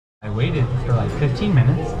I waited for like 15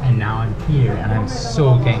 minutes and now I'm here and I'm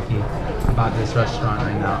so genki about this restaurant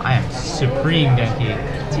right now. I am supreme genki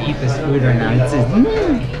to eat this food right now.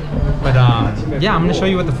 But yeah, I'm gonna show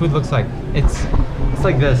you what the food looks like. It's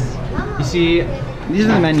like this. You see, these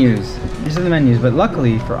are the menus. These are the menus, but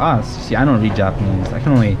luckily for us, see, I don't read Japanese. I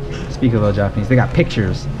can only speak a little Japanese. They got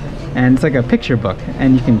pictures, and it's like a picture book,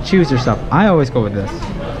 and you can choose your stuff. I always go with this.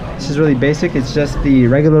 This is really basic. It's just the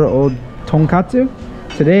regular old tonkatsu.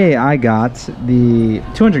 Today I got the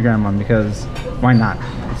 200-gram one because why not?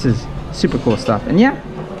 This is super cool stuff, and yeah,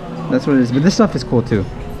 that's what it is. But this stuff is cool too,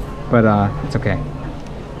 but it's okay.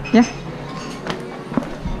 Yeah.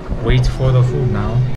 Wait for the food now.